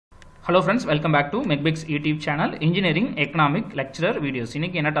Hello friends, welcome back to MechBix YouTube channel Engineering Economic Lecturer videos.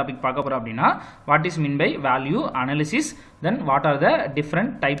 இன்னைக்கு என்ன topic பார்க்க போறோம் அப்படினா what is mean by value analysis, then what are the different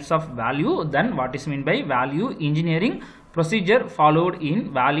types of value, then what is mean by value engineering, procedure followed in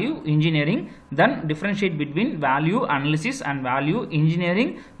value engineering, then differentiate between value analysis and value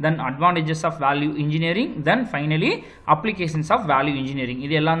engineering, then advantages of value engineering, then finally applications of value engineering.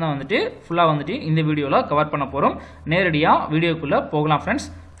 இது எல்லாம் தான் வந்துட்டு ஃபுல்லா வந்துட்டு இந்த வீடியோல cover பண்ண போறோம். நேரடியா வீடியோக்குள்ள போகலாம் फ्रेंड्स.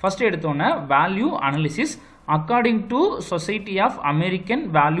 First எடுத்தோம்னா value analysis according to Society of American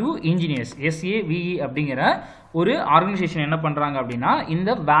Value Engineers SAVE அப்படிங்கற ஒரு ஆர்கனைசேஷன் என்ன பண்றாங்க அப்படினா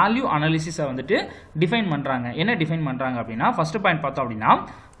இந்த value analysis வந்துட்டு டிஃபைன் பண்றாங்க. என்ன டிஃபைன் பண்றாங்க அப்படினா ஃபர்ஸ்ட் பாயிண்ட் பார்த்தோம் அப்படினா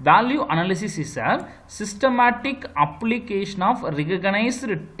value analysis is a systematic application of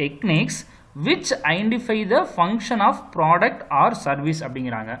recognized techniques which identify the function of product or service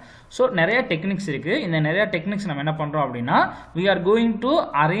அப்படிங்கறாங்க. So நிறைய டெக்னிக்ஸ் இருக்கு. இந்த நிறைய டெக்னிக்ஸ் நம்ம என்ன பண்றோம் அப்படினா we are going to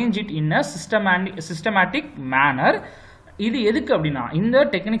arrange it in a systematic manner. இது எதுக்கு அப்படினா இந்த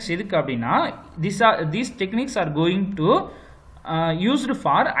டெக்னிக்ஸ் எதுக்கு அப்படினா these techniques are going to used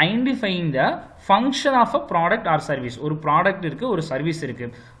for identifying the function of a product or service. ஒரு ப்ராடக்ட் இருக்கு, ஒரு சர்வீஸ் இருக்கு,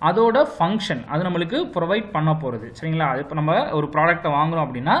 அதோட ஃபங்க்ஷன் அது நமக்கு ப்ரொவைட் பண்ண போறது. சரிங்களா? இப்போ நம்ம ஒரு ப்ராடக்ட்டை வாங்குறோம்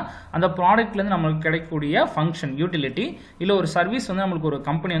அப்படின்னா அந்த ப்ராடக்ட்ல இருந்து நமக்கு கிடைக்கக்கூடிய ஃபங்க்ஷன் யூட்டிலிட்டி இல்ல ஒரு சர்வீஸ் வந்து நமக்கு ஒரு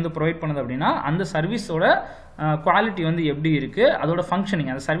கம்பெனி வந்து ப்ரொவைட் பண்ணுது அப்படின்னா அந்த சர்வீஸோட குவாலிட்டி வந்து எப்படி இருக்கு, அதோட ஃபங்க்ஷனிங்,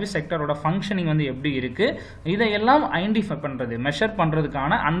 அந்த சர்வீஸ் செக்டரோட ஃபங்க்ஷனிங் வந்து எப்படி இருக்கு, இதையெல்லாம் ஐடென்டிஃபை பண்றது, மெஷர்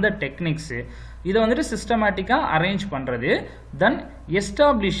பண்றதுக்கான அந்த டெக்னிக்ஸ் இதை வந்துட்டு சிஸ்டமேட்டிக்கா அரேஞ்ச் பண்றது. தென்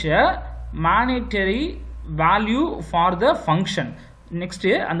establish a monetary value for the function. Next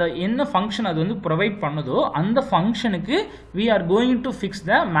அந்த என்ன ஃபங்க்ஷன் அது வந்து ப்ரொவைட் பண்ணுதோ அந்த ஃபங்க்ஷனுக்கு we are going to fix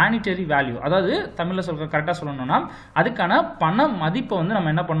the monetary value. அதாவது தமிழ்ல சொல்ற கரெக்டா சொல்லணும்னா அதுக்கான பண மதிப்பை வந்து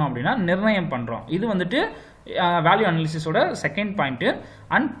நம்ம என்ன பண்ணோம் அப்படின்னா நிர்ணயம் பண்றோம். இது வந்துட்டு value analysis ஓட second point.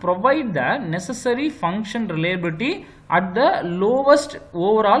 and provide the necessary function reliability at the lowest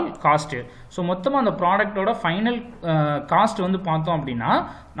overall cost. So மொத்தமாக அந்த ப்ராடக்டோட ஃபைனல் காஸ்ட் வந்து பார்த்தோம் அப்படின்னா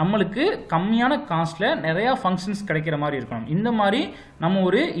நம்மளுக்கு கம்மியான காஸ்ட்ல நிறைய ஃபங்க்ஷன்ஸ் கிடைக்கிற மாதிரி இருக்கணும். இந்த மாதிரி நம்ம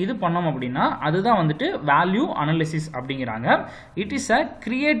ஒரு இது பண்ணோம் அப்படின்னா அதுதான் வந்துட்டு வேல்யூ அனாலிசிஸ் அப்படிங்கிறாங்க. It is a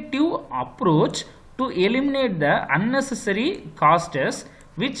creative approach to eliminate the unnecessary costs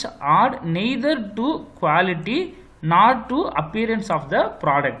which add neither to quality not to appearance of the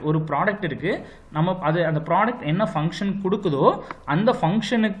product. ஒரு ப்ராடக்ட் இருக்கு, நம்ம அது அந்த ப்ராடக்ட் என்ன ஃபங்க்ஷன் கொடுக்குதோ அந்த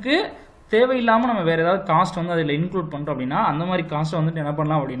ஃபங்க்ஷனுக்கு தேவையில்லாமல் நம்ம வேற ஏதாவது காஸ்ட் வந்து அதில் இன்க்ளூட் பண்ணுறோம் அப்படின்னா அந்த மாதிரி காஸ்ட்டை வந்துட்டு என்ன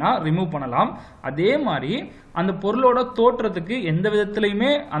பண்ணலாம் அப்படின்னா ரிமூவ் பண்ணலாம். அதே மாதிரி அந்த பொருளோட தோற்றத்துக்கு எந்த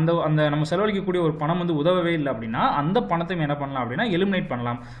விதத்திலையுமே அந்த அந்த நம்ம செலவழிக்கக்கூடிய ஒரு பணம் வந்து உதவவே இல்லை அப்படின்னா அந்த பணத்தையும் என்ன பண்ணலாம் அப்படின்னா எலிமினேட்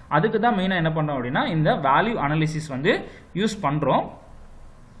பண்ணலாம். அதுக்கு தான் மெயினாக என்ன பண்ணுறோம் அப்படின்னா இந்த வேல்யூ அனாலிசிஸ் வந்து யூஸ் பண்ணுறோம்.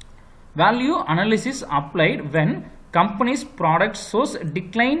 Value analysis applied when company's product shows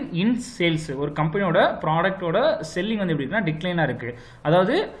decline in sales. ஒரு கம்பெனியோட ப்ராடக்ட்டோட செல்லிங் வந்து எப்படி இருக்குன்னா டிக்ளைனா இருக்கு.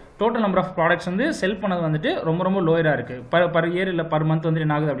 அதாவது டோட்டல் நம்பர் ஆஃப் ப்ராடக்ட்ஸ் வந்து செல் பண்ணது வந்துட்டு ரொம்ப ரொம்ப லோயரா இருக்கு. பர் இயர் இல்ல பர் மந்த் வந்து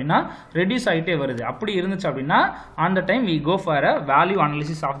என்ன ஆகுது அப்படின்னா ரெடியூஸ் ஆகிட்டே வருது. அப்படி இருந்துச்சு அப்படின்னா அந்த time we go for a value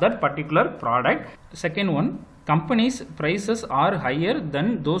analysis of that particular product. Second one, companies prices are higher than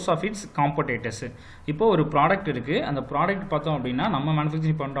those of its competitors. இப்போ ஒரு ப்ராடக்ட் இருக்கு, அந்த ப்ராடக்ட் பார்த்தோம் அப்படின்னா நம்ம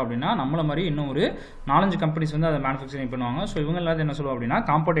மேனுஃபேக்சரிங் பண்றோம் அப்படின்னா நம்மள மாதிரி இன்னும் ஒரு 4-5 கம்பெனிஸ் வந்து அதை மேனுஃபேக்சரிங் பண்ணுவாங்க. ஸோ இவங்க எல்லாத்தையும் என்ன சொல்லுவோம் அப்படின்னா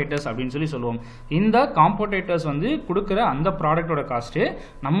காம்படிட்டர்ஸ் அப்படின்னு சொல்லி சொல்லுவோம். இந்த காம்படிட்டர்ஸ் வந்து கொடுக்குற அந்த ப்ராடக்டோட காஸ்ட்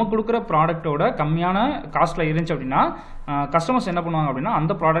நம்ம கொடுக்குற ப்ராடக்டோட கம்மியான காஸ்ட்ல இருந்துச்சு அப்படின்னா கஸ்டமர்ஸ் என்ன பண்ணுவாங்க அப்படின்னா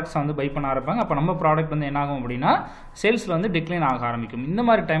அந்த ப்ராடக்ட்ஸ் வந்து பை பண்ண ஆரம்பிப்பாங்க. அப்போ நம்ம ப்ராடக்ட் வந்து என்ன ஆகும் அப்படின்னா சேல்ஸ்ல வந்து டிக்ளைன் ஆக ஆரம்பிக்கும். இந்த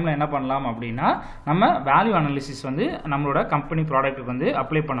மாதிரி டைம்ல என்ன பண்ணலாம் அப்படின்னா நம்ம வேல்யூ அனாலிசிஸ் வந்து நம்மளோட கம்பெனி ப்ராடக்ட்டுக்கு வந்து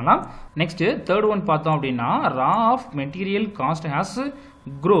அப்ளை பண்ணலாம். நெக்ஸ்ட் தேர்ட் ஒன் பார்த்தோம் அப்படின்னா ரா of material cost has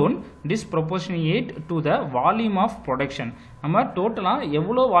grown disproportionate to the volume of production. நம்ம டோட்டலாக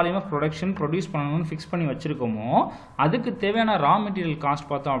எவ்வளோ வால்யூம் ஆஃப் ப்ரொடக்ஷன் ப்ரொடியூஸ் பண்ணணும்னு ஃபிக்ஸ் பண்ணி வச்சுருக்கோமோ அதுக்கு தேவையான ரா மெட்டீரியல் காஸ்ட்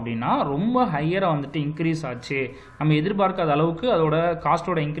பார்த்தோம் அப்படின்னா ரொம்ப ஹையராக வந்துட்டு இன்க்ரீஸ் ஆச்சு, நம்ம எதிர்பார்க்காத அளவுக்கு அதோட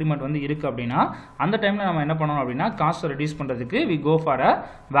காஸ்ட்டோட இன்க்ரிமெண்ட் வந்து இருக்குது அப்படின்னா அந்த டைமில் நம்ம என்ன பண்ணணும் அப்படின்னா காஸ்ட்டை ரெடியூஸ் பண்ணுறதுக்கு we go for a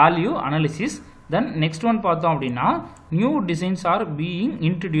value analysis. Then next one பார்த்தோம் அப்படின்னா new designs are being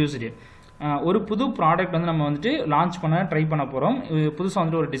introduced. ஒரு புது ப்ராடக்ட் வந்து நம்ம வந்துட்டு லான்ச் பண்ண ட்ரை பண்ண போகிறோம். புதுசாக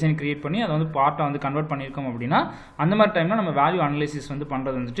வந்துட்டு ஒரு டிசைன் கிரியேட் பண்ணி அதை வந்து பார்ட்டை வந்து கன்வெர்ட் பண்ணியிருக்கோம் அப்படின்னா அந்த மாதிரி டைமில் நம்ம வேல்யூ அனலைசிஸ் வந்து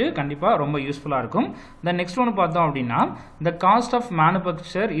பண்ணுறது வந்துட்டு கண்டிப்பாக ரொம்ப யூஸ்ஃபுல்லாக இருக்கும். தென் நெக்ஸ்ட் ஒன்று பார்த்தோம் அப்படின்னா த cost of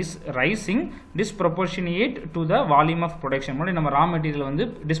manufacture is rising டிஸ்ப்ரொபோர்ஷனியேட் to the volume of production. முன்னாடி நம்ம ரா மெட்டீரியல் வந்து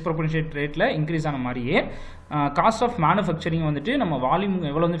டிஸ்ப்ரொபோர்ஷனியேட் ரேட்டில் இன்க்ரீஸ் ஆன மாதிரியே காஸ்ட் ஆஃப் மேனுஃபேக்சரிங் வந்துட்டு நம்ம வால்யூம்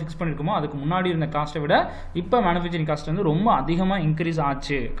எவ்வளோ வந்து ஃபிக்ஸ் பண்ணியிருக்கோமோ அதுக்கு முன்னாடி இருந்த காஸ்ட்டை விட இப்போ மேனுஃபேக்சரிங் காஸ்ட் வந்து ரொம்ப அதிகமாக இன்க்ரீஸ்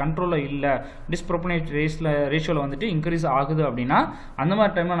ஆச்சு, கண்ட்ரோலில் இல்லை, டிஸ்ப்ரொபோர்ஷனியேட் ரேஷியோவில் வந்துட்டு இன்க்ரீஸ் ஆகுது அப்படின்னா அந்த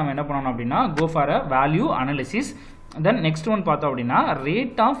மாதிரி டைமில் நம்ம என்ன பண்ணணும் அப்படின்னா go for a value analysis. Then next one பார்த்தோம் அப்படின்னா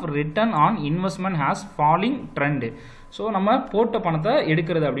rate of return on investment has falling trend. So நம்ம போட்ட பணத்தை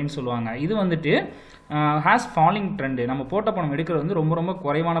எடுக்கிறது அப்படின்னு சொல்லுவாங்க. இது வந்துட்டு has falling trend. நம்ம போட்ட பணம் எடுக்கிறது வந்து ரொம்ப ரொம்ப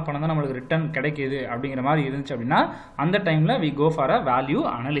குறைவான பணம் தான் நம்மளுக்கு ரிட்டர்ன் கிடைக்குது அப்படிங்கிற மாதிரி இருந்துச்சு அப்படின்னா அந்த டைமில் we go for a value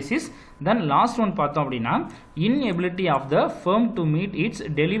analysis. Then last one பார்த்தோம் அப்படின்னா inability of the firm to meet its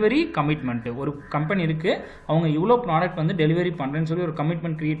delivery commitment. ஒரு கம்பெனி இருக்குது, அவங்க இவ்வளோ ப்ராடக்ட் வந்து டெலிவரி பண்ணுறேன்னு சொல்லி ஒரு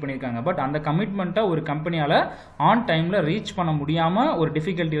கமிட்மெண்ட் கிரியேட் பண்ணியிருக்காங்க. பட் அந்த கமிட்மெண்ட்டை ஒரு கம்பெனியால் ஆன் டைமில் ரீச் பண்ண முடியாமல் ஒரு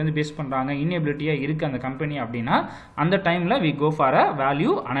டிஃபிகல்ட்டி வந்து பேஸ் பண்ணுறாங்க, இன்எபிலிட்டியாக இருக்குது அந்த கம்பெனி அப்படின்னா அந்த டைமில் we go for a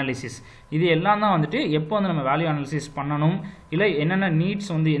value analysis. இது எல்லாம் தான் வந்துட்டு எப்போ வந்து நம்ம வேல்யூ அனாலிசிஸ் பண்ணணும், இல்லை என்னென்ன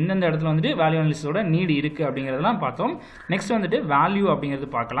நீட்ஸ் வந்து எந்தெந்த இடத்துல வந்துட்டு வேல்யூ அனாலிசிஸோட நீடு இருக்குது அப்படிங்கிறதெல்லாம் பார்த்தோம். நெக்ஸ்ட் வந்துட்டு வேல்யூ அப்படிங்கிறது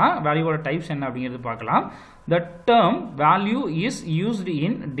பார்க்கலாம், வேல்யூவோட டைப்ஸ் என்ன அப்படிங்கிறது பார்க்கலாம். The term value is used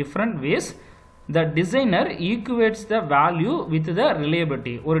in different ways. The designer equates the value with the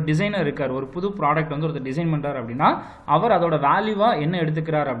reliability. ஒரு டிசைனர் இருக்கார், ஒரு புது ப்ராடக்ட் வந்து ஒரு டிசைன் பண்ணுறார் அப்படின்னா அவர் அதோட வேல்யூவாக என்ன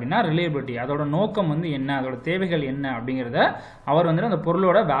எடுத்துக்கிறார் அப்படின்னா ரிலையபிலிட்டி, அதோட நோக்கம் வந்து என்ன, அதோட தேவைகள் என்ன அப்படிங்கிறத அவர் வந்துட்டு அந்த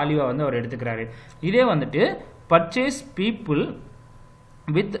பொருளோட வேல்யூவை வந்து அவர் எடுத்துக்கிறாரு. இதே வந்துட்டு purchase people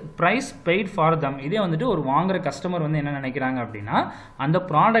with price paid for them. இதே வந்துட்டு ஒரு வாங்குற கஸ்டமர் வந்து என்ன நினைக்கிறாங்க அப்படின்னா அந்த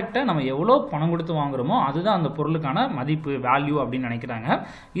ப்ராடக்டை நம்ம எவ்வளோ பணம் கொடுத்து வாங்குறோமோ அதுதான் அந்த பொருளுக்கான மதிப்பு, வேல்யூ அப்படின்னு நினைக்கிறாங்க.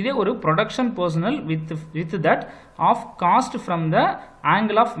 இதே ஒரு production personal with that of cost from the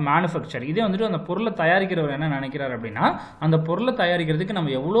angle of manufacture. இதே வந்துட்டு அந்த பொருளை தயாரிக்கிறவர் என்ன நினைக்கிறார் அப்படின்னா அந்த பொருளை தயாரிக்கிறதுக்கு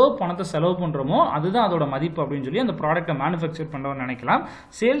நம்ம எவ்வளோ பணத்தை செலவு பண்ணுறோமோ அதுதான் அதோட மதிப்பு அப்படின்னு சொல்லி அந்த ப்ராடக்ட்டை மேனுஃபேக்சர் பண்ணுறவர் நினைக்கலாம்.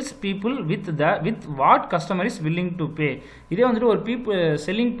 Sales people with what customer is willing to pay. இதே வந்துட்டு ஒரு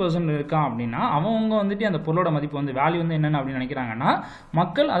செல்லிங் பர்சன் இருக்கான் அப்படின்னா அவங்க வந்துட்டு அந்த பொருளோட மதிப்பு வந்து வேல்யூ வந்து என்னென்ன அப்படின்னு நினைக்கிறாங்கன்னா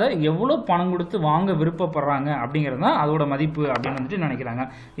மக்கள் அதை எவ்வளோ பணம் கொடுத்து வாங்க விருப்பப்படுறாங்க அப்படிங்கிறது தான் அதோட மதிப்பு அப்படின்னு வந்துட்டு நினைக்கிறாங்க.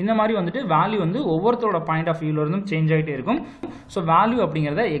 இந்த மாதிரி வந்துட்டு வேல்யூ வந்து ஒவ்வொருத்தரோட பாயிண்ட் ஆஃப் வியூல இருந்தும் சேஞ்ச் ஆகிட்டே இருக்கும். ஸோ வேல்யூ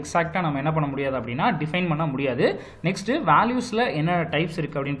அப்படிங்கிறத எக்ஸாக்டாக நம்ம என்ன பண்ண முடியாது அப்படின்னா டிஃபைன் பண்ண முடியாது. நெக்ஸ்ட் வேல்யூஸில் என்ன டைப்ஸ்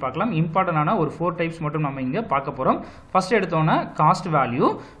இருக்குது அப்படின்னு பார்க்கலாம். இம்பார்ட்டண்டான ஒரு 4 டைப்ஸ் மட்டும் நம்ம இங்கே பார்க்க போகிறோம். ஃபர்ஸ்ட் எடுத்தோன்னா cost value.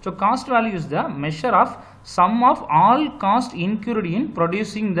 So cost value is the measure of sum of all cost incurred in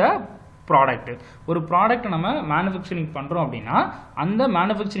producing the product. ஒரு ப்ராடக்ட் நம்ம மேனுஃபேக்சரிங் பண்ணுறோம் அப்படின்னா அந்த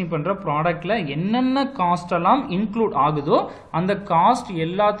மேனுஃபேக்சரிங் பண்ணுற ப்ராடக்டில் என்னென்ன காஸ்ட் எல்லாம் இன்க்ளூட் ஆகுதோ அந்த காஸ்ட்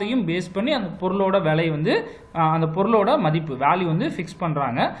எல்லாத்தையும் பேஸ் பண்ணி அந்த பொருளோட விலை வந்து அந்த பொருளோட மதிப்பு வேல்யூ வந்து ஃபிக்ஸ்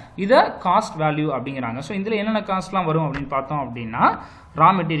பண்ணுறாங்க. இதை காஸ்ட் வேல்யூ அப்படிங்கிறாங்க. ஸோ இதில் என்னென்ன காஸ்ட்லாம் வரும் அப்படின்னு பார்த்தோம் அப்படின்னா raw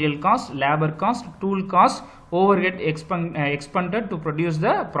material cost, labour cost, tool cost, overhead expended to produce the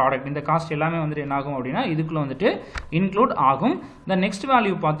product. இந்த காஸ்ட் எல்லாமே வந்துட்டு என்ன ஆகும் அப்படின்னா இதுக்குள்ள வந்துட்டு இன்க்ளூட் ஆகும். த நெக்ஸ்ட்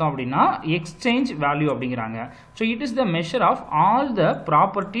வேல்யூ பார்த்தோம் அப்படின்னா எக்ஸ்சேஞ்ச் வேல்யூ அப்படிங்கிறாங்க. So it is the measure of all the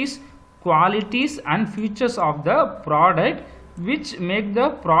properties, qualities and features of the product which make the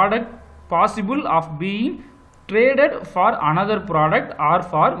product possible of being traded for another product or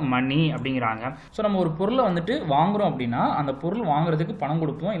for money அப்படிங்கிறாங்க. So நம்ம ஒரு பொருளை வந்துட்டு வாங்குறோம் அப்படின்னா அந்த பொருள் வாங்குறதுக்கு பணம்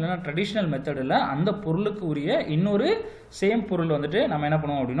கொடுப்போம், இல்லைன்னா ட்ரெடிஷ்னல் மெத்தடில் அந்த பொருளுக்கு உரிய இன்னொரு சேம் பொருள் வந்துட்டு நம்ம என்ன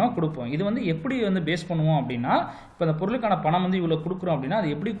பண்ணுவோம் அப்படின்னா கொடுப்போம். இது வந்து எப்படி வந்து பேஸ் பண்ணுவோம் அப்படின்னா இப்போ அந்த பொருளுக்கான பணம் வந்து இவ்வளோ கொடுக்குறோம் அப்படின்னா அது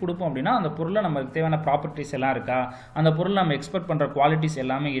எப்படி கொடுப்போம் அப்படின்னா அந்த பொருளை நமக்கு தேவையான ப்ராப்பர்ட்டிஸ் எல்லாம் இருக்கா, அந்த பொருள் நம்ம எக்ஸ்பெக்ட் பண்ணுற குவாலிட்டிஸ்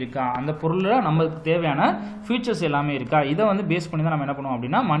எல்லாமே இருக்கா, அந்த பொருளில் நம்மளுக்கு தேவையான ஃபியூச்சர்ஸ் எல்லாமே இருக்கா, இதை வந்து பேஸ் பண்ணி தான் நம்ம என்ன பண்ணுவோம்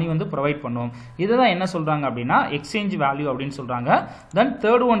அப்படின்னா மணி வந்து ப்ரொவைட் பண்ணுவோம். இதை தான் என்ன சொல்கிறாங்க அப்படின்னா எக்ஸ்சேஞ்ச் வேல்யூ அப்படின்னு சொல்கிறாங்க. தென்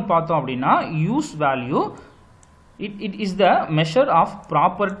தேர்ட் ஒன் பார்த்தோம் அப்படின்னா use value. It is the measure of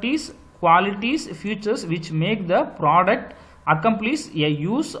properties, qualities, features which make the product accomplish a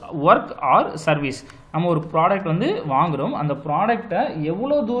use, work or service. நம்ம ஒரு ப்ராடக்ட் வந்து வாங்குகிறோம், அந்த ப்ராடக்டை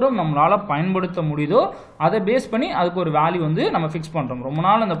எவ்வளோ தூரம் நம்மளால் பயன்படுத்த முடியுதோ அதை பேஸ் பண்ணி அதுக்கு ஒரு வேல்யூ வந்து நம்ம ஃபிக்ஸ் பண்ணுறோம். ரொம்ப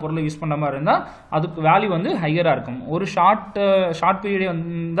நாள் அந்த பொருளை யூஸ் பண்ணுற மாதிரி இருந்தால் அதுக்கு வேல்யூ வந்து ஹையராக இருக்கும். ஒரு ஷார்ட் பீரியட்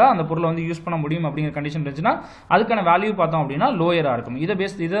இருந்தால் அந்த பொருளை வந்து யூஸ் பண்ண முடியும் அப்படிங்கிற கண்டிஷன் இருந்துச்சுன்னா அதுக்கான வேல்யூ பார்த்தோம் அப்படின்னா லோயராக இருக்கும். இதை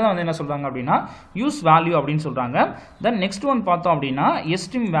தான் வந்து என்ன சொல்கிறாங்க அப்படின்னா யூஸ் வேல்யூ அப்படின்னு சொல்கிறாங்க. தென் நெக்ஸ்ட் ஒன் பார்த்தோம் அப்படின்னா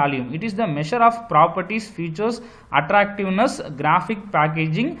Esteem value. It is the measure of properties, features, attractiveness, graphic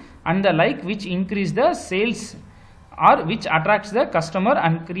packaging and the like which increase the sales or which attracts the customer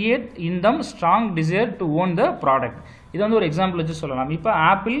and create in them strong desire to own the product. இது வந்து ஒரு example வச்சு சொல்லலாம். இப்போ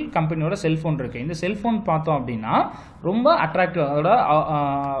apple கம்பெனியோட cellphone இருக்குது. இந்த cellphone பார்த்தோம் அப்படின்னா ரொம்ப அட்ராக்டிவ், அதோட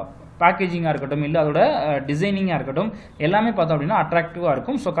பேக்கேஜிங்காக இருக்கட்டும், இல்லை அதோட டிசைனிங்காக இருக்கட்டும், எல்லாமே பார்த்தோம் அப்படின்னா அட்ராக்டிவாக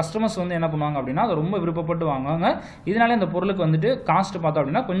இருக்கும். ஸோ கஸ்டமர்ஸ் வந்து என்ன பண்ணுவாங்க அப்படின்னா அதை ரொம்ப விருப்பப்பட்டு வாங்குவாங்க. இதனால இந்த பொருளுக்கு வந்துட்டு காஸ்ட் பார்த்தோம்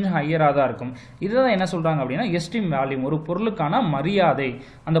அப்படின்னா கொஞ்சம் ஹையராக தான் இருக்கும். இதுதான் என்ன சொல்கிறாங்க அப்படின்னா எஸ்டிம் வேல்யூ, ஒரு பொருளுக்கான மரியாதை.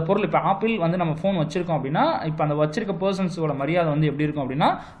 அந்த பொருள் இப்போ ஆப்பிள் வந்து நம்ம ஃபோன் வச்சிருக்கோம் அப்படின்னா இப்போ அந்த வச்சிருக்க பர்சன்ஸோட மரியாதை வந்து எப்படி இருக்கும்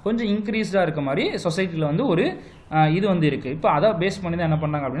அப்படின்னா கொஞ்சம் இன்க்ரீஸ்டாக இருக்க மாதிரி சொசைட்டியில் வந்து ஒரு இது வந்து இருக்குது. இப்போ அதை பேஸ் பண்ணி தான் என்ன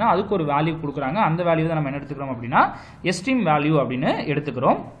பண்ணுறாங்க அப்படின்னா அதுக்கு ஒரு வேல்யூ கொடுக்குறாங்க. அந்த வேல்யூ தான் நம்ம என்ன எடுத்துக்கிறோம் அப்படின்னா எஸ்டிம் வேல்யூ அப்படின்னு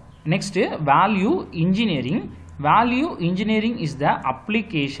எடுத்துக்கிறோம். Next, value engineering. Value engineering is the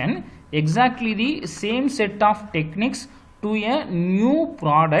application exactly the same set of techniques to a new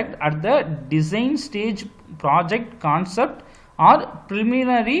product at the design stage, project concept or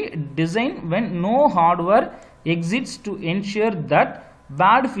preliminary design when no hardware exists to ensure that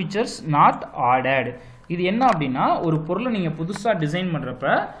bad features not added. இது என்ன அப்படின்னா ஒரு பொருளை நீங்கள் புதுசாக design பண்ணுறப்ப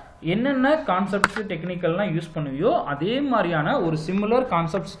என்னென்ன concepts டெக்னிக்கல்லாம் use பண்ணுவியோ அதே மாதிரியான ஒரு சிமிலர்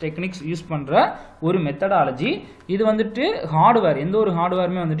கான்செப்ட்ஸ் டெக்னிக்ஸ் யூஸ் பண்ணுற ஒரு மெத்தடாலஜி. இது வந்துட்டு ஹார்ட்வேர், எந்த ஒரு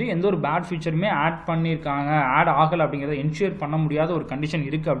ஹார்ட்வேருமே வந்துட்டு எந்த ஒரு பேட் ஃபீச்சருமே ஆட் பண்ணியிருக்காங்க, ஆட் ஆகலை அப்படிங்கிறத என்ஷூர் பண்ண முடியாத ஒரு கண்டிஷன்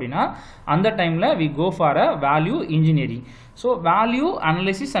இருக்குது அப்படின்னா அந்த டைமில் we go for a value engineering. So value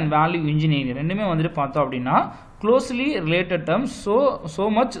analysis and value engineering ரெண்டுமே வந்துட்டு பார்த்தோம் அப்படின்னா closely related terms, so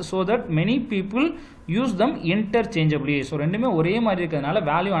much so that many people use them interchangeably. So ரெண்டுமே ஒரே மாதிரி இருக்கிறதுனால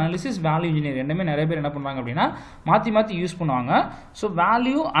வேல்யூ அனாலிசிஸ் வேல்யூ இன்ஜினியர் ரெண்டுமே நிறைய பேர் என்ன பண்ணுறாங்க அப்படின்னா மாற்றி யூஸ் பண்ணுவாங்க. So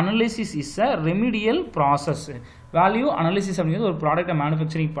value analysis is a remedial process. Value analysis அப்படிங்கிறது ஒரு ப்ராடக்ட்டை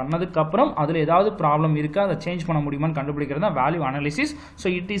மேனுஃபேக்சரிங் பண்ணதுக்கப்புறம் அதில் ஏதாவது ப்ராப்ளம் இருக்கா, அதை சேஞ்ச் பண்ண முடியுமான்னு கண்டுபிடிக்கிறது தான் value analysis. So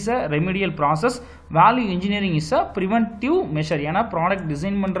it is a remedial process. Value engineering is a preventive measure. ஏன்னா ப்ராடக்ட்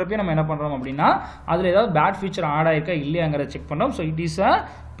டிசைன் பண்ணுறப்பே நம்ம என்ன பண்ணுறோம் அப்படின்னா அதில் ஏதாவது பேட் ஃபீச்சர் ஆட் ஆயிருக்கா இல்லையாங்கிறத செக் பண்ணுறோம். So it is a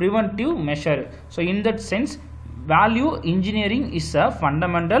preventive measure. So in that sense value engineering is a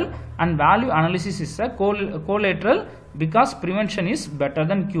fundamental and value analysis is a collateral because prevention is better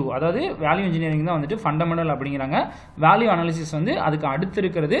than cure. அதாவது value engineering தான் வந்துட்டு fundamental அப்படிங்கிறாங்க. Value analysis வந்து அதுக்கு அடுத்து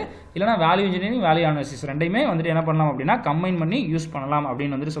இருக்கிறது. இல்லைனா value engineering value analysis ரெண்டையுமே வந்துட்டு என்ன பண்ணலாம் அப்படின்னா கம்பைன் பண்ணி யூஸ் பண்ணலாம்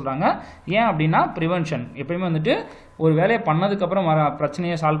அப்படின்னு வந்துட்டு சொல்கிறாங்க. ஏன் அப்படின்னா ப்ரிவென்ஷன் எப்பயுமே வந்துட்டு ஒரு வேலையை பண்ணதுக்கப்புறம் வர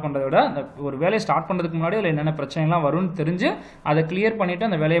பிரச்சனையை சால்வ் பண்ணுறத விட அந்த ஒரு வேலையை ஸ்டார்ட் பண்ணுறதுக்கு முன்னாடி அதில் என்னென்ன பிரச்சனைலாம் வரும்னு தெரிஞ்சு அதை கிளியர் பண்ணிவிட்டு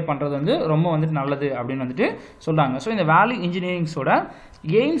அந்த வேலையை பண்ணுறது வந்து ரொம்ப வந்துட்டு நல்லது அப்படின்னு வந்துட்டு சொல்கிறாங்க. ஸோ இந்த வேல்யூ இன்ஜினியரிங்ஸோட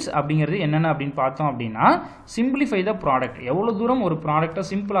எய்ம்ஸ் அப்படிங்கிறது என்னென்ன அப்படின்னு பார்த்தோம் அப்படின்னா சிம்பிளிஃபை த ப்ராடக்ட். எவ்வளோ தூரம் ஒரு ப்ராடக்ட்டை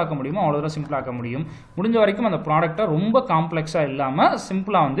சிம்பிளாக்க முடியுமோ அவ்வளோ தூரம் சிம்பிளாக்க முடியும். முடிஞ்ச வரைக்கும் அந்த ப்ராடக்ட்டை ரொம்ப காம்ப்ளெக்ஸாக இல்லாமல்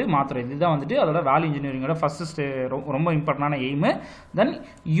சிம்பிளாக வந்து மாற்றுறது. இதுதான் வந்துட்டு அதோட வேல்யூ இன்ஜினியரிங்கோட ஃபஸ்ட்டு ரொம்ப இம்பார்ட்டண்டான aim. Then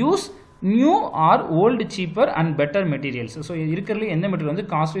use new R old cheaper and better materials. So இருக்கிறதுல எந்த மெட்டீரியல் வந்து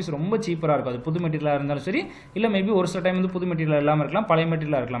காஸ்ட் வைஸ் ரொம்ப சீப்பராக இருக்கும், அது புது மெட்டீரியலாக இருந்தாலும் சரி, இல்லை மேபி ஒரு சில டைம் வந்து புது மெட்டீரியல் இல்லாமல் இருக்கலாம், பழைய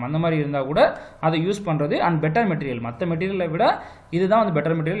மெட்டீரியலாக இருக்கலாம், அந்த மாதிரி இருந்தால் கூட அதை யூஸ் பண்ணுறது. அண்ட் பெட்டர் மெட்டீரியல், மற்ற மெட்டீரியலை விட இதுதான் வந்து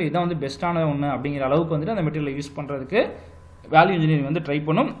பெட்டர் மெட்டீரியல், இதுதான் வந்து பெஸ்ட்டான ஒன்று அப்படிங்கிற அளவுக்கு வந்துட்டு அந்த மெட்டீரியலை யூஸ் பண்ணுறதுக்கு வேல்யூ இன்ஜினியரிங் வந்து ட்ரை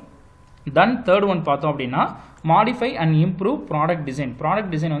பண்ணும். தென் தேர்ட் ஒன் பார்த்தோம் அப்படின்னா modify and improve product design.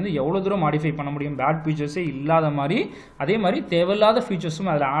 Product design வந்து எவ்வளோ தூரம் மாடிஃபை பண்ண முடியும், பேட் ஃபீச்சர்ஸே இல்லாத மாதிரி, அதே மாதிரி தேவையில்லாத ஃபீச்சர்ஸும்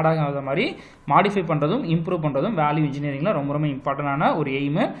அதில் ஆட் ஆகாத மாதிரி மாடிஃபை பண்ணுறதும் இம்ப்ரூவ் பண்ணுறதும் வேல்யூ இன்ஜினியரிங்கில் ரொம்ப ரொம்ப இம்பார்ட்டண்டான ஒரு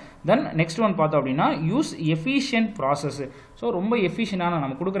எய்மு. தென் நெக்ஸ்ட் ஒன் பார்த்தோம் அப்படின்னா யூஸ் எஃபிஷியன்ட் ப்ராசஸ். ஸோ ரொம்ப எஃபிஷியண்டான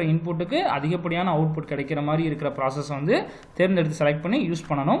நம்ம கொடுக்குற இன்புட்டுக்கு அதிகப்படியான அவுட்புட் கிடைக்கிற மாதிரி இருக்கிற ப்ராசஸ் வந்து தேர்ந்தெடுத்து செலக்ட் பண்ணி யூஸ்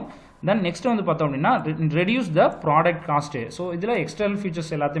பண்ணணும். தென் நெக்ஸ்ட் வந்து பார்த்தோம் அப்படின்னா reduce the product cost. So இதில் எக்ஸ்டர்னல்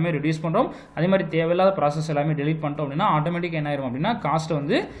ஃபீச்சர்ஸ் எல்லாத்தையுமே ரெடியூஸ் பண்ணுறோம், அதே மாதிரி தேவையில்லாத ப்ராசஸ் எல்லாமே டெலிட் பண்ணிட்டோம் அப்படின்னா ஆட்டோமேட்டிக்காக என்ன ஆயிரும் அப்படின்னா காஸ்ட்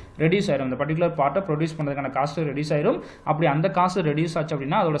வந்து ரெடியூஸ் ஆயிரும். அந்த பர்டிகுலர் பார்ட்டை ப்ரொடியூஸ் பண்ணுறதுக்கான காஸ்ட்டு ரெடியூஸ் ஆயிரும். அப்படி அந்த காஸ்ட் ரெடியூஸ் ஆச்சு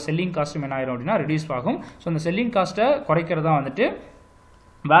அப்படின்னா அதோட செல்லிங் காஸ்ட்டும் என்ன ஆயிரும் அப்படின்னா ரெடியூஸ் ஆகும். ஸோ அந்த செல்லிங் காஸ்ட்டை குறைக்கிறதா வந்துட்டு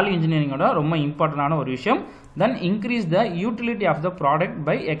வேல்யூ இன்ஜினியரிங்கோட ரொம்ப இம்பார்ட்டண்டான ஒரு விஷயம். தென் increase the utility of the product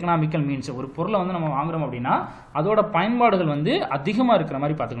by economical means. ஒரு பொருளை வந்து நம்ம வாங்குறோம் அப்படின்னா அதோட பயன்பாடுகள் வந்து அதிகமாக இருக்கிற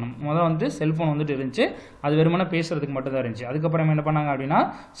மாதிரி பார்த்துக்கணும். முதல்ல வந்து செல்ஃபோன் வந்துட்டு இருந்துச்சு, அது வெறுமனே பேசுறதுக்கு மட்டும் தான் இருந்துச்சு. அதுக்கப்புறம் என்ன பண்ணாங்க அப்படின்னா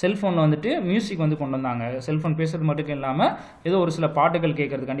செல்ஃபோனில் வந்துட்டு மியூசிக் வந்து கொண்டு வந்தாங்க. செல்ஃபோன் பேசுறது மட்டும் இல்லாமல் ஏதோ ஒரு சில பாட்டுகள்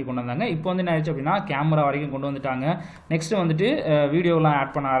கேட்கறதுக்காண்டி கொண்டு வந்தாங்க. இப்போ வந்து என்ன ஆயிடுச்சு அப்படின்னா கேமரா வரைக்கும் கொண்டு வந்துட்டாங்க. நெக்ஸ்ட் வந்துட்டு வீடியோலாம்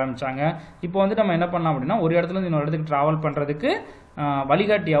ஆட் பண்ண ஆரம்பிச்சாங்க. இப்போ வந்துட்டு நம்ம என்ன பண்ணலாம் அப்படின்னா ஒரு இடத்துல இருந்து இன்னொரு இடத்துக்கு ட்ராவல் பண்ணுறதுக்கு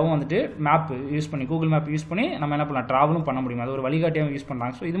வழிகாட்டியாகவும் வந்துட்டு மேப் யூஸ் பண்ணி கூகுள் மேப் யூஸ் பண்ணி நம்ம என்ன பண்ணலாம் ட்ராவலும் பண்ண முடியும். அது ஒரு வழிகாட்டியாகவும் யூஸ்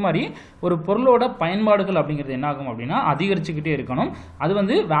பண்ணுறாங்க. ஸோ இது மாதிரி ஒரு பொருளோட பயன்பாடுகள் அப்படிங்கிறது என்ன ஆகும் அப்படின்னா அதிகரிச்சுக்கிட்டே இருக்கணும். அது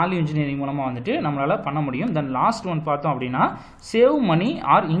வந்து வேல்யூ இன்ஜினியரிங் மூலமாக வந்துட்டு நம்மளால் பண்ண முடியும். தென் லாஸ்ட் ஒன் பார்த்தோம் அப்படின்னா save money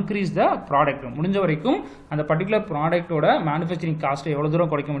or increase the product. முடிஞ்ச வரைக்கும் அந்த பர்டிகுலர் ப்ராடக்ட்டோட மேனுஃபேக்சரிங் காஸ்ட்டை எவ்வளோ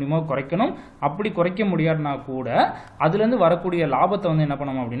தூரம் குறைக்க முடியுமோ குறைக்கணும். அப்படி குறைக்க முடியாதுனா கூட அதுலேருந்து வரக்கூடிய லாபத்தை வந்து என்ன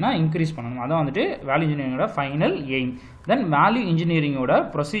பண்ணணும் அப்படின்னா இன்க்ரீஸ் பண்ணணும். அதான் வந்துட்டு வேல்யூ இன்ஜினியரிங்கோட ஃபைனல் எய்ம். தென் வேல்யூ இன்ஜினியரிங்கோட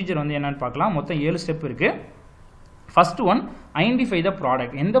ப்ரொசீஜர் வந்து என்னன்னு பார்க்கலாம். மொத்தம் 7 ஸ்டெப் இருக்குது. First one identify the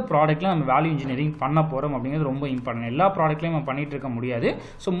product. எந்த ப்ராடக்ட்டில் நம்ம வேல்யூ இன்ஜினியரிங் பண்ண போகிறோம் அப்படிங்கிறது ரொம்ப இம்பார்ட்டன்ட். எல்லா ப்ராடக்ட்லையும் நம்ம பண்ணிகிட்டு இருக்க முடியாது.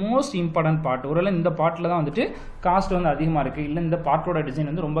 ஸோ மோஸ்ட் இம்பார்ட்டன்ட் பார்ட் ஒருவேளை இந்த பார்ட்டில் தான் வந்துட்டு காஸ்ட் வந்து அதிகமாக இருக்குது, இல்லை இந்த பார்ட்டோட டிசைன்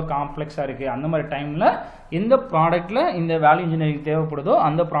வந்து ரொம்ப காம்ப்ளெக்ஸாக இருக்குது, அந்த மாதிரி டைமில் எந்த ப்ராடக்ட்டில் இந்த வேல்யூ இன்ஜினியரிங் தேவைப்படுதோ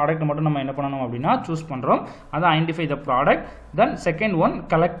அந்த ப்ராடக்ட் மட்டும் நம்ம என்ன பண்ணணும் அப்படின்னா சூஸ் பண்ணுறோம். அதான் identify the product. Then second one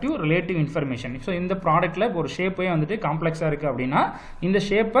collective relative information. So இந்த ப்ராடக்ட்டில் இப்போ ஒரு ஷேப்பே வந்துட்டு காம்ப்ளெக்ஸாக இருக்குது அப்படின்னா இந்த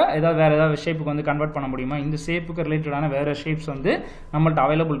ஷேப்பை வேறு ஏதாவது ஷேப்புக்கு வந்து கன்வெர்ட் பண்ண முடியுமா, இந்த ஷேப்புக்கு ரிலேட்டடான வேறு ஷேப்ஸ் ஷேப்ஸ் வந்து நம்மள்ட்ட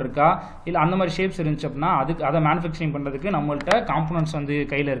அவைலபிள் இருக்கா, இல்லை அந்த மாதிரி ஷேப்ஸ் இருந்துச்சு அப்படின்னா அதுக்கு அதை மேனுஃபேக்சரிங் பண்ணுறதுக்கு நம்மள்ட்ட காம்பனன்ட்ஸ் வந்து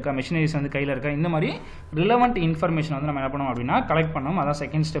கையில் இருக்கா, மெஷினரிஸ் வந்து கையில் இருக்கா, இந்த மாதிரி ரிலவெண்ட் இன்ஃபர்மேஷன் வந்து நம்ம என்ன பண்ணோம் அப்படின்னா கலெக்ட் பண்ணோம். அதான்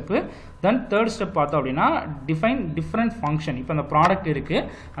second step. Then third step பார்த்தோம் அப்படின்னா டிஃபைன் டிஃப்ரெண்ட் ஃபங்க்ஷன். இப்போ அந்த ப்ராடக்ட் இருக்குது,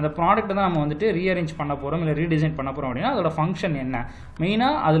 அந்த ப்ராடக்ட்டை தான் நம்ம வந்துட்டு ரீஅரேஞ்ச் பண்ண போகிறோம் இல்லை ரீடிசைன் பண்ண போகிறோம் அப்படின்னா அதோட ஃபங்க்ஷன் என்ன,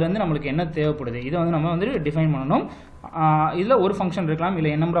 மெயினாக அதுலேருந்து நம்மளுக்கு என்ன தேவைப்படுது, இதை வந்து நம்ம வந்து டிஃபைன் பண்ணணும். இதில் ஒரு ஃபங்க்ஷன் இருக்கலாம்,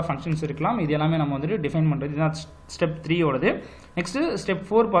 இல்லை நம்பர் ஆஃப் ஃபங்க்ஷன்ஸ் இருக்கலாம், இது எல்லாமே நம்ம வந்துட்டு டிஃபைன் பண்ணுறது. இதுதான் ஸ்டெப் 3ஓடது. நெக்ஸ்ட்டு ஸ்டெப்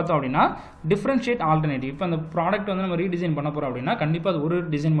 4 பார்த்தோம் அப்படின்னா டிஃப்ரென்ஷியேட் ஆல்டர்னேட்டிவ். இப்போ அந்த ப்ராடக்ட் வந்து நம்ம ரீடிசைன் பண்ண போகிறோம் அப்படின்னா கண்டிப்பாக அது ஒரு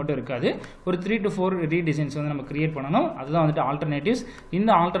டிசைன் மட்டும் இருக்காது, ஒரு 3 to 4 ரீடிசைன்ஸ் வந்து நம்ம கிரியேட் பண்ணணும். அதுதான் வந்துட்டு ஆல்டர்னேட்டிவ்ஸ்.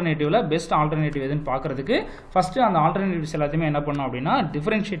 இந்த ஆல்டர்னேட்டிவில் பெஸ்ட் ஆல்டர்னேட்டிவ் எதுன்னு பார்க்குறதுக்கு ஃபஸ்ட்டு அந்த ஆல்டர்னேட்டிவ்ஸ் எல்லாத்தையுமே என்ன பண்ணணும் அப்படின்னா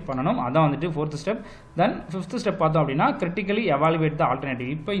டிஃப்ரென்ஷியேட் பண்ணணும். அதான் வந்துட்டு 4th ஸ்டெப். தென் 5th ஸ்டெப் பார்த்தோம் அப்படின்னா கிரிட்டிக்கலி எவாலுவேட் த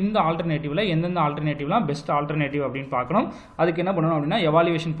ஆல்டர்னேட்டிவ். இப்போ இந்த ஆல்டர்னேட்டிவில் எந்தெந்த ஆல்டர்னேட்டிவ்லாம் பெஸ்ட் ஆல்டர்னேட்டிவ் அப்படின்னு பார்க்கணும். அதுக்கு என்ன பண்ணணும் அப்படின்னா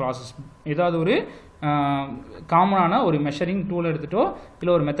எவாலுவேஷன் ப்ராசஸ். ஏதாவது ஒரு காமனான ஒரு மெஷரிங் டூல் எடுத்துகிட்டோ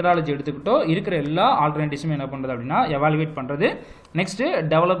இல்லை ஒரு மெத்தடாலஜி எடுத்துக்கிட்டோ இருக்கிற எல்லா ஆல்டர்னேட்டிவ்ஸுமே என்ன பண்ணுறது அப்படின்னா எவாலுவேட் பண்ணுறது. Next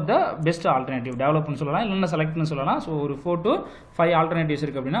develop the best alternative. டெவலப்னு சொல்லலாம், இல்லைன்னா செலக்ட்னு சொல்லலாம். ஸோ ஒரு 4 to 5 ஆல்டர்னேட்டிவ்ஸ்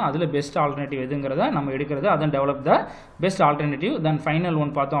இருக்குது அப்படின்னா அதில் பெஸ்ட் ஆல்டர்னேட்டிவ் எதுங்கிறத நம்ம எடுக்கிறது. அதான் develop the best alternative. Then final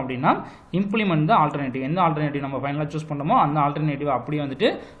one பார்த்தோம் அப்படின்னா இம்ப்ளிமெண்ட் த ஆல்டர்னேட்டிவ். எந்த ஆல்டர்னேட்டிவ் நம்ம ஃபைனலாக சூஸ் பண்ணுமோ அந்த ஆல்டர்னேட்டிவ் அப்படியே வந்துட்டு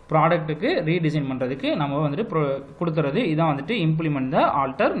ப்ராடக்ட்டுக்கு ரீடிசைன் பண்ணுறதுக்கு நம்ம வந்துட்டு கொடுத்துறது. இதான் வந்துட்டு implement the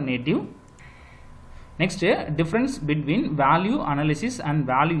alternative. Next difference between value analysis and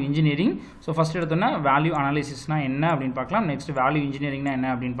value engineering. So first எடுத்தோன்னா வேல்யூ அனாலிசிஸ்னா என்ன அப்படின்னு பார்க்கலாம். நெக்ஸ்ட் வேல்யூ இன்ஜினியரிங்னா என்ன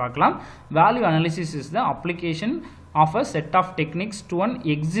அப்படின்னு பார்க்கலாம். Value analysis is the application of a set of techniques to an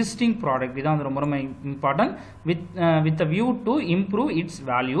existing product. இதான் வந்து ரொம்ப ரொம்ப important with a view to improve its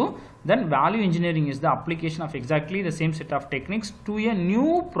value. Then value engineering is the application of exactly the same set of techniques to a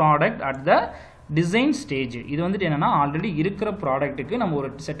new product at the design stage. இது வந்துட்டு என்னென்னா already இருக்கிற ப்ராடக்ட்டுக்கு நம்ம ஒரு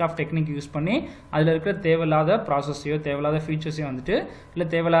செட் ஆஃப் டெக்னிக் யூஸ் பண்ணி அதில் இருக்கிற தேவையில்லாத ப்ராசஸையோ தேவையில்லாத ஃபீச்சர்ஸையும் வந்துட்டு இல்லை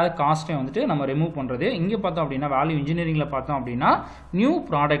தேவையில்லாத காஸ்ட்டையும் வந்துட்டு நம்ம ரிமூவ் பண்ணுறது. இங்கே பார்த்தோம் அப்படின்னா வேல்யூ இன்ஜினியரிங்கில் பார்த்தோம் அப்படின்னா நியூ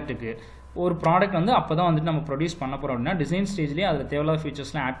ப்ராடக்ட்டுக்கு ஒரு ப்ராடக்ட் வந்து அப்போ தான் வந்துட்டு நம்ம ப்ரொடியூஸ் பண்ண போகிறோம் அப்படின்னா டிசைன் ஸ்டேஜ்லேயே அதில் தேவையில்லாத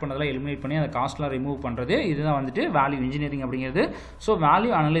ஃபீச்சர்ஸ்லாம் ஆட் பண்ணதெல்லாம் எலிமினேட் பண்ணி அந்த காஸ்ட்லாம் ரிமூவ் பண்ணுறது. இதுதான் வந்துட்டு வேல்யூ இன்ஜினியரிங் அப்படிங்கிறது. So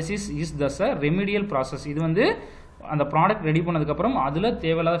value analysis is thus a remedial process. இது வந்து அந்த ப்ராடக்ட் ரெடி பண்ணதுக்கப்புறம் அதில்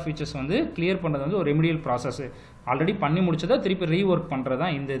தேவையில்லாத ஃபீச்சர்ஸ் வந்து கிளியர் பண்ணுறது வந்து ஒரு ரெமிடியல் ப்ராசஸ். ஆல்ரெடி பண்ணி முடிச்சதை திருப்பி ரீஒர்க் பண்ணுறது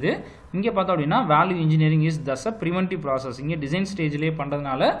தான் இந்த இது. இங்கே பார்த்தோம் அப்படின்னா value engineering is thus a preventive process. இங்கே டிசைன் ஸ்டேஜ்லேயே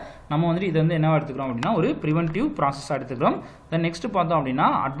பண்ணுறதுனால நம்ம வந்துட்டு இதை வந்து என்ன எடுத்துக்கிறோம் அப்படின்னா ஒரு ப்ரிவென்டிவ் ப்ராசஸாக எடுத்துக்கிறோம். தென் நெக்ஸ்ட் பார்த்தோம் அப்படின்னா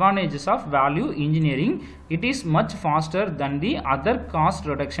advantages of value engineering. It is much pastor than the other cost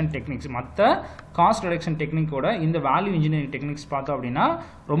reduction techniques. மற்ற காஸ்ட் ரிடக்ஷன் டெக்னிக்கோட இந்த வேல்யூ இன்ஜினியரிங் டெக்னிக்ஸ் பார்த்தோம் அப்படின்னா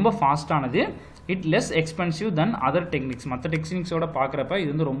ரொம்ப ஃபாஸ்ட்டானது. It less expensive then other techniques. மற்ற டெக்னிக்ஸோட பார்க்குறப்ப இது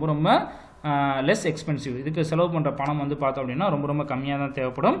வந்து ரொம்ப ரொம்ப லெஸ் எக்ஸ்பென்சிவ். இதுக்கு செலவு பண்ணுற பணம் வந்து பார்த்தோம் அப்படின்னா ரொம்ப ரொம்ப கம்மியாக தான்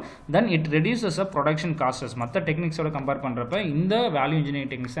தேவைப்படும். Then it reduces a production cost us. மற்ற டெக்னிக்ஸோட கம்பேர் பண்ணுறப்ப இந்த வேல்யூ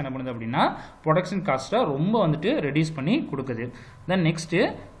இன்ஜினியரிங் டெக்னிக்ஸ் என்ன பண்ணுது அப்படின்னா ப்ரொடக்ஷன் காஸ்ட்டை ரொம்ப வந்துட்டு ரெடியூஸ் பண்ணி கொடுக்குது. Then next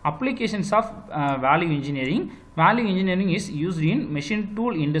applications of value engineering. Value engineering is used in machine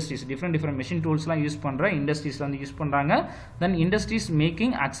tool industries. Different machine டூல்ஸ்லாம் use பண்ணுற இண்டஸ்ட்ரீஸில் வந்து யூஸ் பண்ணுறாங்க. தென் industries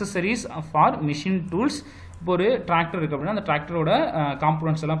making accessories for machine tools. இப்போ ஒரு டிராக்டர் இருக்குது அப்படின்னா அந்த டிராக்டரோட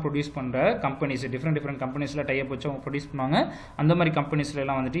காம்பனன்ட்ஸ் எல்லாம் ப்ரொடியூஸ் பண்ணுற கம்பெனிஸ் டிஃப்ரெண்ட் கம்பெனிஸில் டைப் வச்சு அவங்க ப்ரொடியூஸ் பண்ணுவாங்க. அந்த மாதிரி கம்பெனிஸ்ல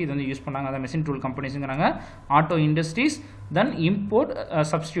எல்லாம் வந்துட்டு இது வந்து யூஸ் பண்ணாங்க. அந்த மெஷின் டூல் கம்பெனிஸுங்கிறாங்க. Auto industries. தென் இம்போர்ட்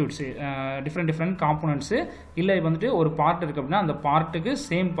சப்ஸ்டியூட்ஸ். டிஃப்ரெண்ட் காம்பனன்ட்ஸு இல்லை வந்துட்டு ஒரு பார்ட் இருக்குது அப்படின்னா அந்த பார்ட்டுக்கு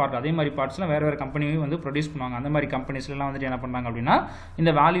சேம் பார்ட் அதே மாதிரி பார்ட்ஸ்லாம் வேறு கம்பெனியும் வந்து ப்ரொடியூஸ் பண்ணுவாங்க. அந்த மாதிரி கம்பெனிஸ்லாம் வந்துட்டு என்ன பண்ணுறாங்க அப்படின்னா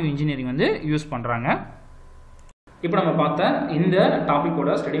இந்த வேல்யூ இன்ஜினியரிங் வந்து யூஸ் பண்ணுறாங்க. இப்போ நம்ம பார்த்த இந்த டாப்பிக்கோட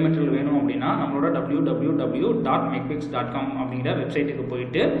ஸ்டடி மெட்டீரியல் வேணும் அப்படின்னா நம்மளோட www.mechbix.com அப்படிங்கிற வெப்சைட்டுக்கு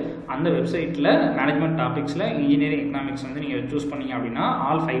போயிட்டு அந்த வெப்சைட்டில் மேனேஜ்மெண்ட் டாபிக்ஸில் இன்ஜினியரிங் எக்கனாமிக்ஸ் வந்து நீங்கள் சூஸ் பண்ணீங்க அப்படின்னா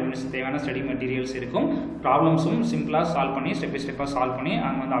ஆல் 5 minutes தேவையான ஸ்டடி மெட்டீரியல்ஸ் இருக்கும். ப்ராப்ளம்ஸும் சிம்பிளாக சால்வ் பண்ணி ஸ்டெப் பை ஸ்டெப்பாக சால்வ் பண்ணி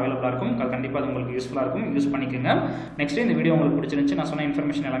அங்கே வந்து அவைலபிளாக இருக்கும். அது கண்டிப்பாக அது உங்களுக்கு யூஸ்ஃபுல்லாக இருக்கும். யூஸ் பண்ணிக்கோங்க. நெக்ஸ்ட் இந்த வீடியோ உங்களுக்கு பிடிச்சிருந்துச்சு, நான் சொன்ன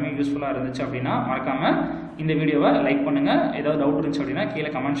இன்ஃபர்மேஷன் எல்லாமே யூஸ்ஃபுல்லாக இருந்துச்சு அப்படின்னா மறக்காமல் இந்த வீடியோவை லைக் பண்ணுங்கள். ஏதாவது டவுட் இருந்துச்சு அப்படின்னா கீழே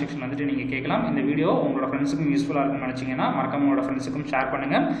கமெண்ட் செக்ஷன் வந்துட்டு நீங்கள் கேட்கலாம். இந்த வீடியோ உங்களோட ஃப்ரெண்ட்ஸுக்கும் யூஸ்ஃபுல்லாக இருக்கும்னு நினச்சிங்கன்னா மறக்காம உங்களோட ஃப்ரெண்ட்ஸுக்கும் ஷேர்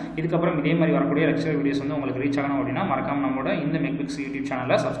பண்ணுங்கள். இதுக்கப்புறம் இதே மாதிரி வரக்கூடிய லெக்சர் வீடியோஸ் வந்து உங்களுக்கு ரீச் ஆகணும் அப்படின்னா மறக்காம நம்மளோட இந்த மெக்பிக்ஸ் யூடியூப்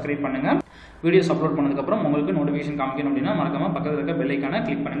சேனலை சப்ஸ்கிரைப் பண்ணுங்கள். வீடியோஸ் அப்லோட் பண்ணதுக்கப்புறம் உங்களுக்கு நோட்டிஃபிகேஷன் காமிக்கணும் அப்படின்னா மறக்காம பக்கத்தில் இருக்க பெல் ஐக்கானை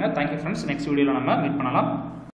கிளிக் பண்ணுங்கள். Thank you friends. நெக்ஸ்ட் வீடியோவில் நம்ம மீட் பண்ணலாம்.